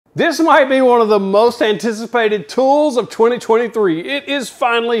This might be one of the most anticipated tools of 2023. It is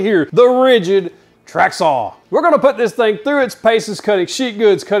finally here, the Ridgid Track Saw. We're gonna put this thing through its paces, cutting sheet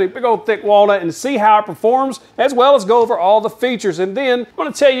goods, cutting big old thick walnut, and see how it performs, as well as go over all the features. And then I'm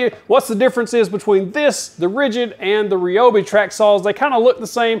gonna tell you what the difference is between this, the Ridgid, and the Ryobi track saws. They kind of look the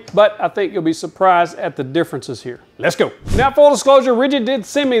same, but I think you'll be surprised at the differences here. Let's go. Now, full disclosure, Ridgid did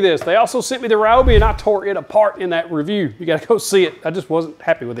send me this. They also sent me the Ryobi, and I tore it apart in that review. You gotta go see it. I just wasn't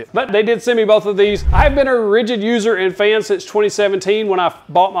happy with it. But they did send me both of these. I've been a Ridgid user and fan since 2017 when I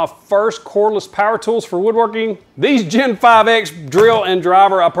bought my first cordless power tools for woodworking. These Gen 5X drill and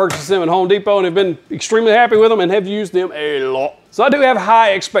driver, I purchased them at Home Depot and have been extremely happy with them and have used them a lot. So I do have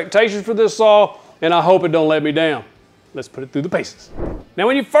high expectations for this saw, and I hope it don't let me down. Let's put it through the paces. Now,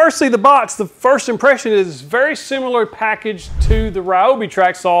 when you first see the box, the first impression is very similar package to the Ryobi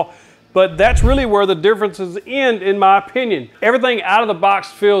track saw, but that's really where the differences end, in my opinion. Everything out of the box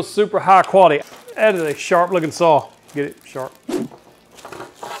feels super high quality. That is a sharp looking saw. Get it sharp.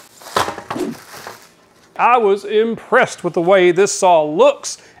 I was impressed with the way this saw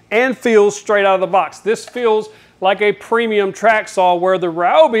looks and feels straight out of the box. This feels like a premium track saw where the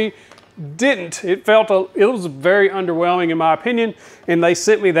Ryobi didn't. It was very underwhelming in my opinion, and they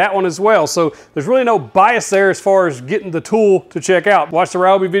sent me that one as well. So there's really no bias there as far as getting the tool to check out. Watch the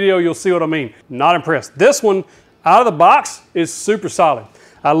Ryobi video, you'll see what I mean. Not impressed. This one out of the box is super solid.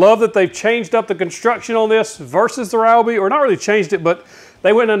 I love that they've changed up the construction on this versus the Ryobi, or not really changed it, but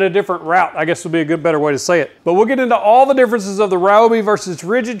they went in a different route, I guess would be a better way to say it. But we'll get into all the differences of the Ryobi versus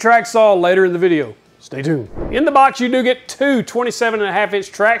Ridgid track saw later in the video. Stay tuned. In the box, you do get two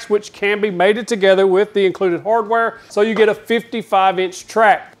 27.5-inch tracks, which can be mated together with the included hardware. So you get a 55-inch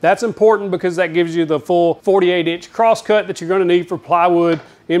track. That's important because that gives you the full 48-inch crosscut that you're gonna need for plywood,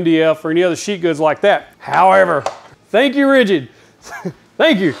 MDF, or any other sheet goods like that. However, thank you, Ridgid.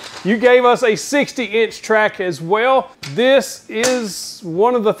 Thank you. You gave us a 60-inch track as well. This is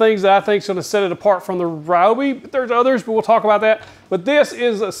one of the things that I think is going to set it apart from the Ryobi. There's others, but we'll talk about that. But this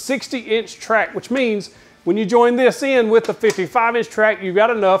is a 60-inch track, which means when you join this in with the 55-inch track, you've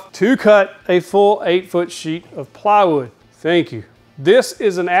got enough to cut a full 8-foot sheet of plywood. Thank you. This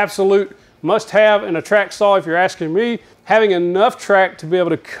is an absolute must-have in a track saw if you're asking me, having enough track to be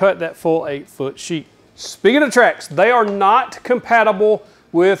able to cut that full 8-foot sheet. Speaking of tracks, they are not compatible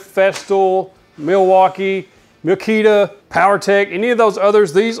with Festool, Milwaukee, Makita, PowerTech, any of those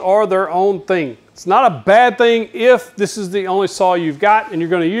others. These are their own thing. It's not a bad thing if this is the only saw you've got and you're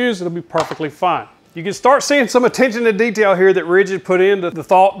going to use, it'll be perfectly fine. You can start seeing some attention to detail here that Ridgid put into the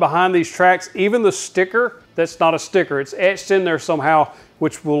thought behind these tracks. Even the sticker, that's not a sticker, it's etched in there somehow,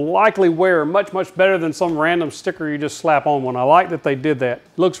 which will likely wear much, much better than some random sticker you just slap on one. I like that they did that.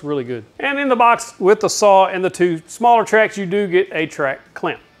 Looks really good. And in the box with the saw and the two smaller tracks, you do get a track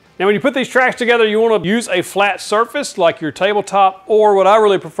clamp. Now, when you put these tracks together, you want to use a flat surface like your tabletop, or what I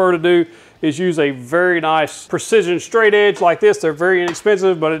really prefer to do is use a very nice precision straight edge like this. They're very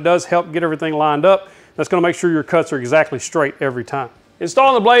inexpensive, but it does help get everything lined up. That's going to make sure your cuts are exactly straight every time.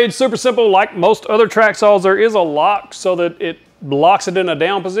 Installing the blade, super simple. Like most other track saws, there is a lock so that it locks it in a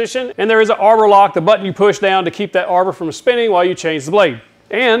down position, and there is an arbor lock, the button you push down to keep that arbor from spinning while you change the blade.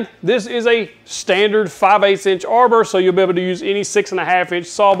 And this is a standard 5/8 inch arbor, so you'll be able to use any 6.5-inch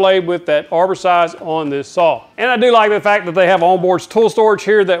saw blade with that arbor size on this saw. And I do like the fact that they have onboard tool storage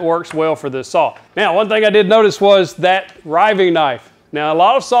here that works well for this saw. Now, one thing I did notice was that riving knife. Now, a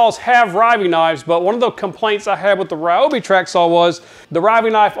lot of saws have riving knives, but one of the complaints I had with the Ryobi track saw was the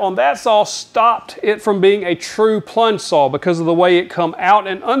riving knife on that saw stopped it from being a true plunge saw because of the way it come out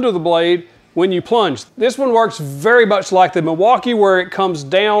and under the blade when you plunge. This one works very much like the Milwaukee, where it comes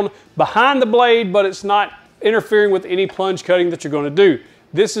down behind the blade, but it's not interfering with any plunge cutting that you're going to do.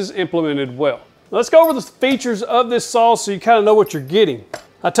 This is implemented well. Let's go over the features of this saw so you kind of know what you're getting.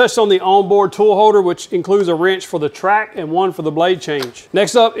 I touched on the onboard tool holder, which includes a wrench for the track and one for the blade change.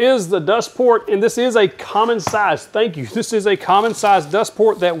 Next up is the dust port, and this is a common size. Thank you. This is a common size dust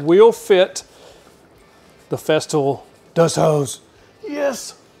port that will fit the Festool dust hose.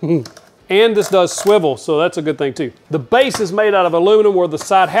 Yes. And this does swivel, so that's a good thing too. The base is made out of aluminum, where the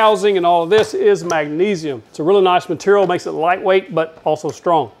side housing and all of this is magnesium. It's a really nice material, makes it lightweight, but also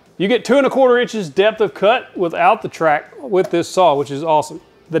strong. You get 2¼ inches depth of cut without the track with this saw, which is awesome.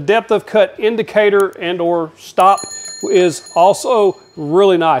 The depth of cut indicator and or stop is also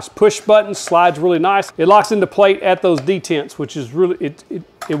really nice. Push button slides really nice. It locks into plate at those detents, which is really,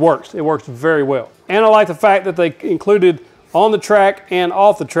 it works. It works very well. And I like the fact that they included on the track and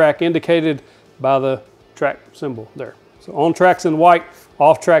off the track indicated by the track symbol there. So on track's in white,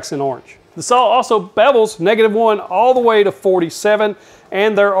 off track's in orange. The saw also bevels -1 all the way to 47,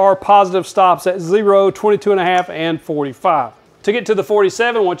 and there are positive stops at 0, 22.5, and 45. To get to the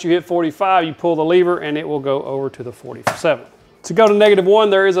 47, once you hit 45, you pull the lever and it will go over to the 47. To go to -1,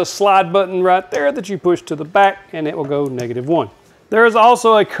 there is a slide button right there that you push to the back and it will go -1. There is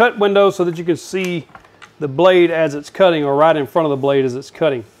also a cut window so that you can see the blade as it's cutting, or right in front of the blade as it's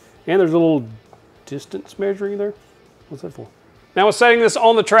cutting. And there's a little distance measuring there. What's that for? Now with setting this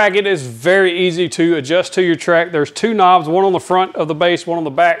on the track, it is very easy to adjust to your track. There's 2 knobs, one on the front of the base, one on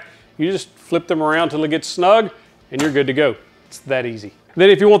the back. You just flip them around till it gets snug and you're good to go. It's that easy. Then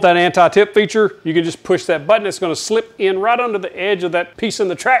if you want that anti-tip feature, you can just push that button. It's going to slip in right under the edge of that piece in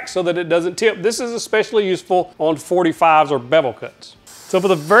the track so that it doesn't tip. This is especially useful on 45s or bevel cuts. So for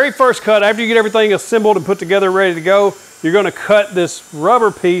the very first cut, after you get everything assembled and put together, ready to go, you're going to cut this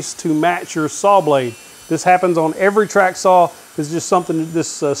rubber piece to match your saw blade. This happens on every track saw. This is just something,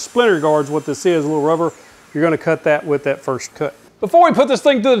 this splinter guard's what this is, a little rubber. You're going to cut that with that first cut. Before we put this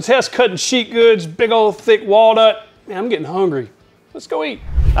thing to the test, cutting sheet goods, big old thick walnut, man, I'm getting hungry. Let's go eat.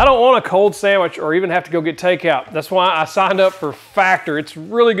 I don't want a cold sandwich or even have to go get takeout. That's why I signed up for Factor. It's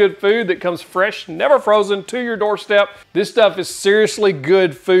really good food that comes fresh, never frozen, to your doorstep. This stuff is seriously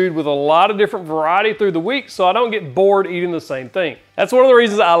good food with a lot of different variety through the week, so I don't get bored eating the same thing. That's one of the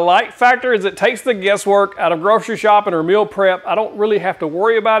reasons I like Factor, is it takes the guesswork out of grocery shopping or meal prep. I don't really have to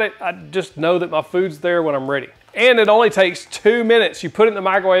worry about it. I just know that my food's there when I'm ready. And it only takes 2 minutes. You put it in the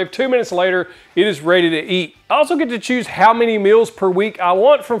microwave, 2 minutes later, it is ready to eat. I also get to choose how many meals per week I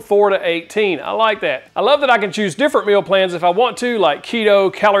want, from 4 to 18. I like that. I love that I can choose different meal plans if I want to, like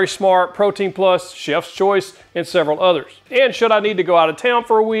Keto, Calorie Smart, Protein Plus, Chef's Choice, and several others. And should I need to go out of town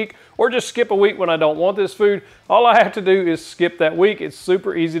for a week or just skip a week when I don't want this food, all I have to do is skip that week. It's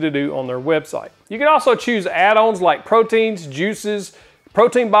super easy to do on their website. You can also choose add-ons like proteins, juices,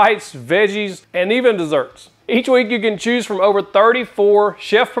 protein bites, veggies, and even desserts. Each week you can choose from over 34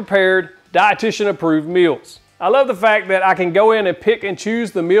 chef-prepared, dietitian-approved meals. I love the fact that I can go in and pick and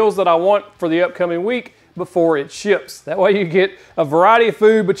choose the meals that I want for the upcoming week before it ships. That way you get a variety of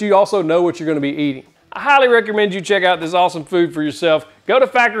food, but you also know what you're going to be eating. I highly recommend you check out this awesome food for yourself. Go to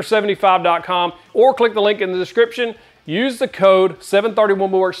factor75.com or click the link in the description. Use the code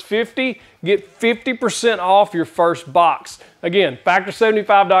 731woodworks50, get 50% off your first box. Again,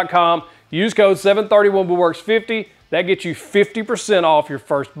 factor75.com. Use code 731woodworks50. That gets you 50% off your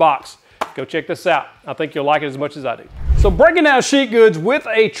first box. Go check this out. I think you'll like it as much as I do. So breaking down sheet goods with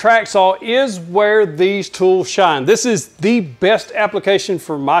a track saw is where these tools shine. This is the best application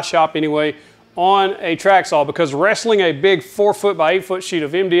for my shop anyway on a track saw, because wrestling a big 4-foot by 8-foot sheet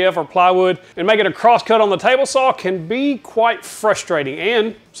of MDF or plywood and making a cross cut on the table saw can be quite frustrating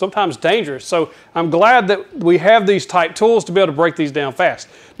and sometimes dangerous. So I'm glad that we have these type tools to be able to break these down fast.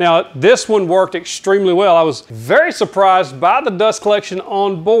 Now this one worked extremely well. I was very surprised by the dust collection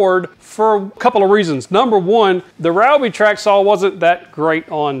on board for a couple of reasons. Number one, the Ryobi track saw wasn't that great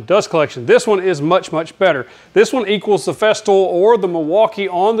on dust collection. This one is much, much better. This one equals the Festool or the Milwaukee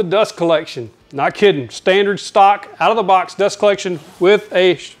on the dust collection. Not kidding, standard stock, out of the box dust collection with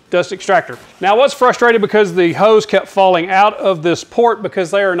a dust extractor. Now I was frustrated because the hose kept falling out of this port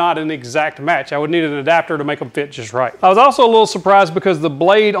because they are not an exact match. I would need an adapter to make them fit just right. I was also a little surprised because the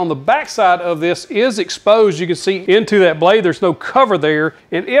blade on the back side of this is exposed. You can see into that blade, there's no cover there.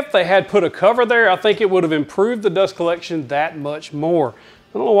 And if they had put a cover there, I think it would have improved the dust collection that much more.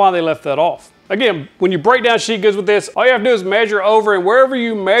 I don't know why they left that off. Again, when you break down sheet goods with this, all you have to do is measure over, and wherever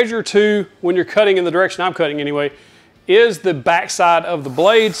you measure to when you're cutting in the direction I'm cutting anyway, is the back side of the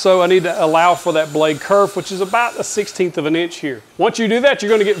blade. So I need to allow for that blade curve, which is about 1/16 of an inch here. Once you do that, you're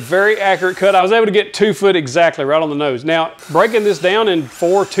going to get very accurate cut. I was able to get 2 foot exactly right on the nose. Now, breaking this down in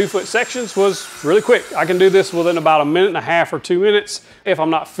 4 2-foot sections was really quick. I can do this within about 1.5 or 2 minutes if I'm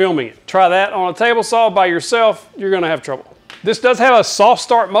not filming it. Try that on a table saw by yourself, you're going to have trouble. This does have a soft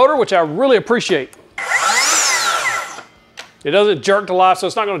start motor, which I really appreciate. It doesn't jerk to life, so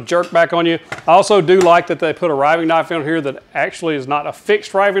it's not going to jerk back on you. I also do like that they put a riving knife in here that actually is not a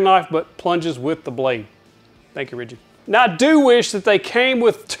fixed riving knife, but plunges with the blade. Thank you, Ridgid. Now, I do wish that they came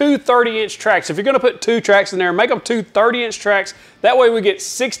with 2 30-inch tracks. If you're going to put 2 tracks in there, make them 2 30-inch tracks. That way we get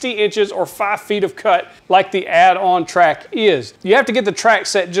 60 inches or 5 feet of cut like the add-on track is. You have to get the track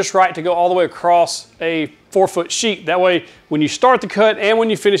set just right to go all the way across a 4-foot sheet. That way, when you start the cut and when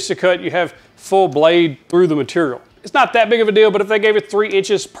you finish the cut, you have full blade through the material. It's not that big of a deal, but if they gave it 3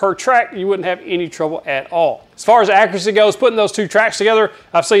 inches per track, you wouldn't have any trouble at all. As far as accuracy goes, putting those 2 tracks together,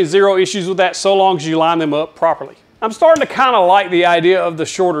 I've seen 0 issues with that so long as you line them up properly. I'm starting to kind of like the idea of the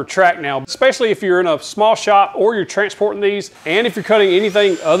shorter track now, especially if you're in a small shop or you're transporting these, and if you're cutting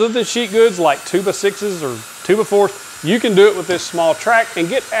anything other than sheet goods like 2x6s or 2x4s, you can do it with this small track and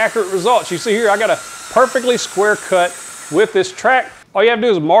get accurate results. You see here, I got a perfectly square cut with this track. All you have to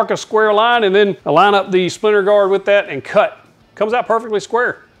do is mark a square line and then line up the splinter guard with that and cut. Comes out perfectly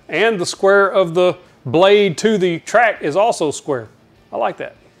square. And the square of the blade to the track is also square. I like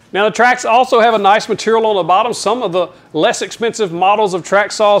that. Now the tracks also have a nice material on the bottom. Some of the less expensive models of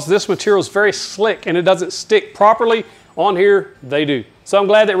track saws, this material is very slick and it doesn't stick properly. On here, they do. So I'm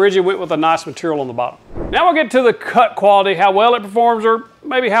glad that Ridgid went with a nice material on the bottom. Now we'll get to the cut quality, how well it performs or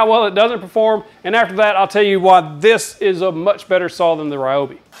maybe how well it doesn't perform. And after that, I'll tell you why this is a much better saw than the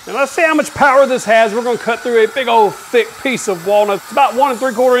Ryobi. Now let's see how much power this has. We're gonna cut through a big old thick piece of walnut. It's about 1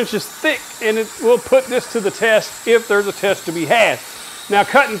 3/4 inches thick, and we'll put this to the test if there's a test to be had. Now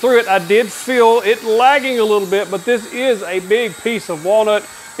cutting through it, I did feel it lagging a little bit, but this is a big piece of walnut,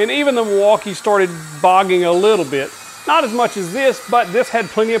 and even the Milwaukee started bogging a little bit. Not as much as this, but this had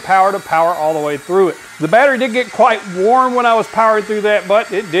plenty of power to power all the way through it. The battery did get quite warm when I was powering through that,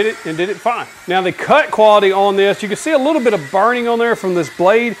 but it did it and did it fine. Now the cut quality on this, you can see a little bit of burning on there from this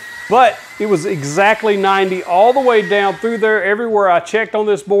blade, but it was exactly 90 all the way down through there. Everywhere I checked on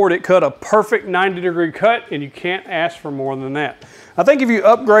this board, it cut a perfect 90-degree cut, and you can't ask for more than that. I think if you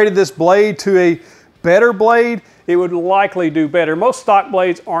upgraded this blade to a better blade, it would likely do better. Most stock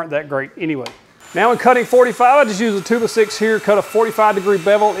blades aren't that great anyway. Now in cutting 45, I just used a 2x6 here, cut a 45-degree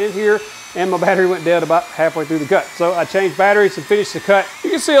bevel in here, and my battery went dead about halfway through the cut. So I changed batteries and finished the cut. You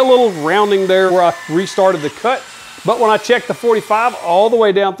can see a little rounding there where I restarted the cut, but when I checked the 45 all the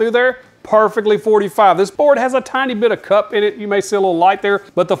way down through there, perfectly 45. This board has a tiny bit of cup in it. You may see a little light there,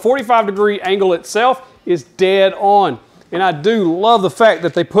 but the 45-degree angle itself is dead on. And I do love the fact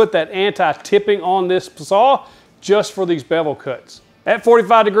that they put that anti-tipping on this saw just for these bevel cuts. At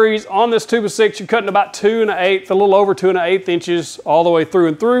 45 degrees on this 2x6, you're cutting about 2 1/8, a little over 2 1/8 inches all the way through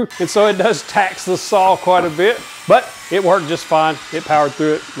and through. And so it does tax the saw quite a bit, but it worked just fine. It powered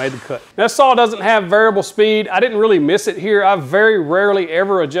through it, made the cut. Now, this saw doesn't have variable speed. I didn't really miss it here. I very rarely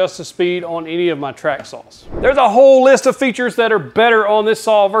ever adjust the speed on any of my track saws. There's a whole list of features that are better on this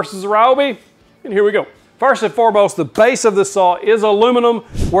saw versus the Ryobi, and here we go. First and foremost, the base of the saw is aluminum,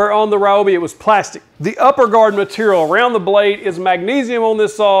 where on the Ryobi it was plastic. The upper guard material around the blade is magnesium on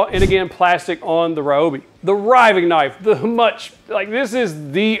this saw, and again, plastic on the Ryobi. The riving knife, this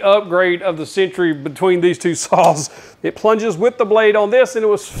is the upgrade of the century between these two saws. It plunges with the blade on this, and it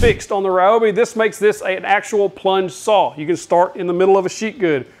was fixed on the Ryobi. This makes this an actual plunge saw. You can start in the middle of a sheet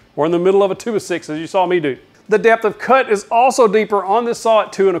good, or in the middle of a 2x6, as you saw me do. The depth of cut is also deeper on this saw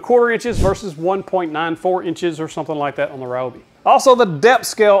at 2 1/4 inches versus 1.94 inches or something like that on the Ryobi. Also, the depth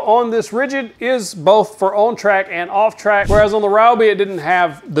scale on this Ridgid is both for on track and off track, whereas on the Ryobi it didn't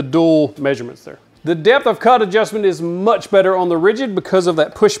have the dual measurements there. The depth of cut adjustment is much better on the Ridgid because of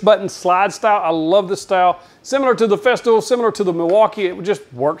that push button slide style. I love this style. Similar to the Festool, similar to the Milwaukee, it just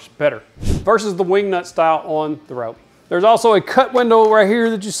works better versus the wing nut style on the Ryobi. There's also a cut window right here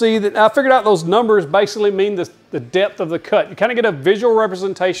that you see that I figured out those numbers basically mean the depth of the cut. You kind of get a visual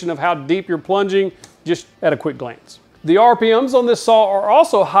representation of how deep you're plunging just at a quick glance. The RPMs on this saw are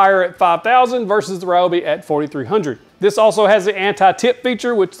also higher at 5,000 versus the Ryobi at 4,300. This also has the anti-tip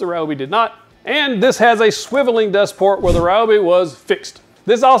feature, which the Ryobi did not. And this has a swiveling dust port where the Ryobi was fixed.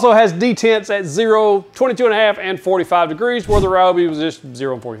 This also has detents at 0, 22 1/2, and 45 degrees, where the Ryobi was just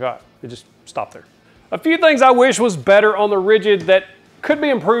 0 and 45. It just stopped there. A few things I wish was better on the Ridgid that could be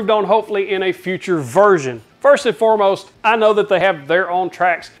improved on hopefully in a future version. First and foremost, I know that they have their own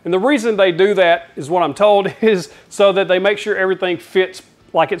tracks, and the reason they do that is what I'm told is so that they make sure everything fits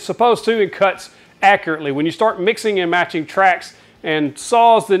like it's supposed to and cuts accurately. When you start mixing and matching tracks and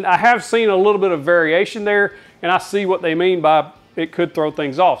saws, then I have seen a little bit of variation there, and I see what they mean by it could throw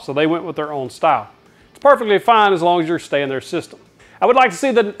things off, so they went with their own style. It's perfectly fine as long as you're staying in their system. I would like to see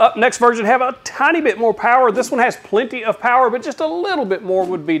the next version have a tiny bit more power. This one has plenty of power, but just a little bit more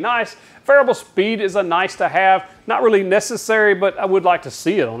would be nice. Variable speed is a nice to have. Not really necessary, but I would like to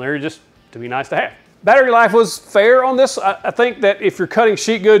see it on there just to be nice to have. Battery life was fair on this. I think that if you're cutting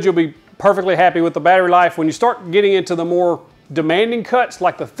sheet goods, you'll be perfectly happy with the battery life. When you start getting into the more demanding cuts,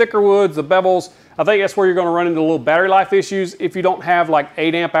 like the thicker woods, the bevels, I think that's where you're gonna run into little battery life issues if you don't have like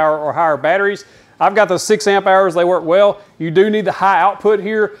 8 amp hour or higher batteries. I've got the 6 amp hours, they work well. You do need the high output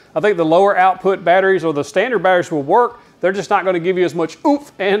here. I think the lower output batteries or the standard batteries will work. They're just not gonna give you as much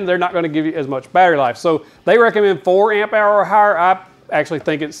oomph, and they're not gonna give you as much battery life. So they recommend 4 amp hour or higher. I actually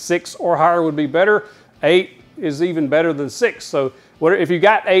think it's 6 or higher would be better. 8 is even better than 6. So if you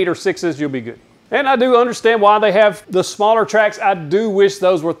got 8 or 6s, you'll be good. And I do understand why they have the smaller tracks. I do wish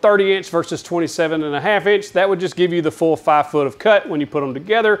those were 30 inch versus 27 1/2 inch. That would just give you the full 5 foot of cut when you put them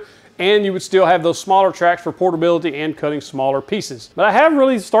together. and you would still have those smaller tracks for portability and cutting smaller pieces. But I have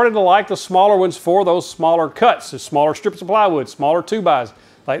really started to like the smaller ones for those smaller cuts, the smaller strips of plywood, smaller 2x.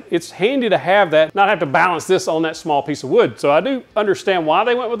 Like, it's handy to have that, not have to balance this on that small piece of wood. So I do understand why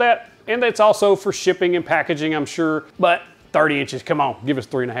they went with that, and it's also for shipping and packaging, I'm sure. But 30 inches, come on, give us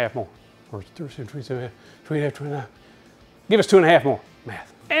 3.5 more. Or 3.5, 29. Give us 2.5 more,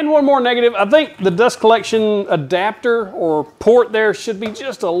 math. And one more negative, I think the dust collection adapter or port there should be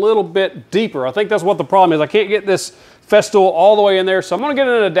just a little bit deeper. I think that's what the problem is. I can't get this Festool all the way in there, so I'm gonna get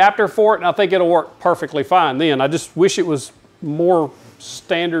an adapter for it, and I think it'll work perfectly fine then. I just wish it was more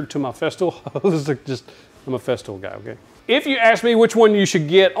standard to my Festool. I'm a Festool guy, okay? If you ask me which one you should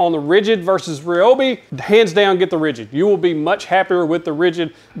get on the Ridgid versus Ryobi, hands down get the Ridgid. You will be much happier with the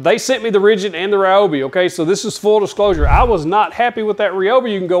Ridgid. They sent me the Ridgid and the Ryobi, okay? So this is full disclosure. I was not happy with that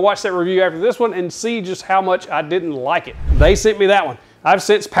Ryobi. You can go watch that review after this one and see just how much I didn't like it. They sent me that one. I've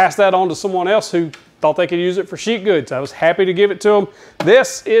since passed that on to someone else who thought they could use it for sheet goods. I was happy to give it to them.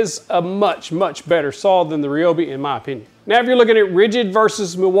 This is a much, much better saw than the Ryobi in my opinion. Now, if you're looking at Ridgid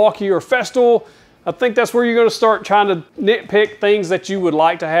versus Milwaukee or Festool, I think that's where you're going to start trying to nitpick things that you would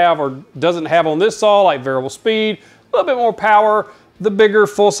like to have or doesn't have on this saw, like variable speed, a little bit more power, the bigger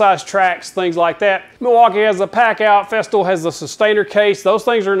full-size tracks, things like that. Milwaukee has the pack out, Festool has the sustainer case. Those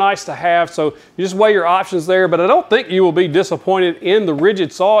things are nice to have, so you just weigh your options there, but I don't think you will be disappointed in the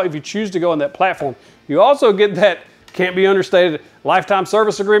Ridgid saw if you choose to go on that platform. You also get that, can't be understated, lifetime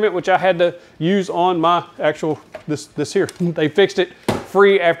service agreement, which I had to use on my actual, this here. They fixed it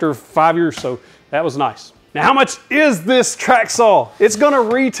free after 5 years, so that was nice. Now, how much is this track saw? It's gonna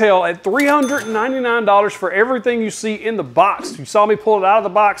retail at $399 for everything you see in the box. You saw me pull it out of the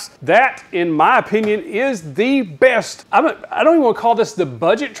box. That, in my opinion, is the best. I don't even wanna call this the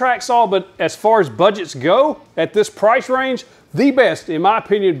budget track saw, but as far as budgets go, at this price range, the best, in my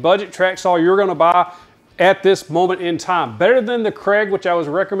opinion, budget track saw you're gonna buy at this moment in time. Better than the Craig, which I was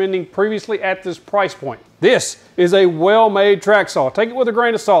recommending previously at this price point. This is a well-made track saw. Take it with a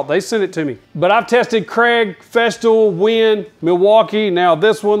grain of salt. They sent it to me. But I've tested Craig, Festool, Win, Milwaukee, now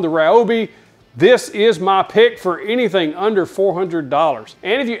this one, the Ryobi. This is my pick for anything under $400.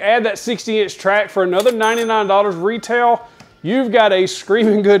 And if you add that 60-inch track for another $99 retail, you've got a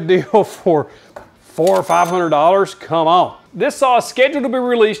screaming good deal for $400 or $500. Come on. This saw is scheduled to be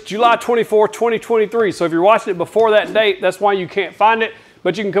released July 24, 2023. So if you're watching it before that date, that's why you can't find it.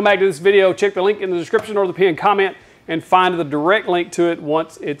 But you can come back to this video, check the link in the description or the pinned comment, and find the direct link to it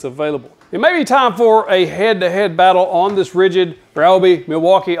once it's available. It may be time for a head-to-head battle on this Ridgid, Ryobi,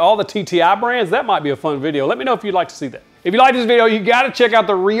 Milwaukee, all the TTI brands. That might be a fun video. Let me know if you'd like to see that. If you like this video, you gotta check out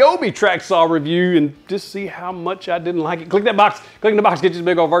the Ryobi track saw review and just see how much I didn't like it. Click that box, click in the box, get you a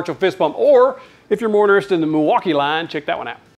big old virtual fist bump. Or if you're more interested in the Milwaukee line, check that one out.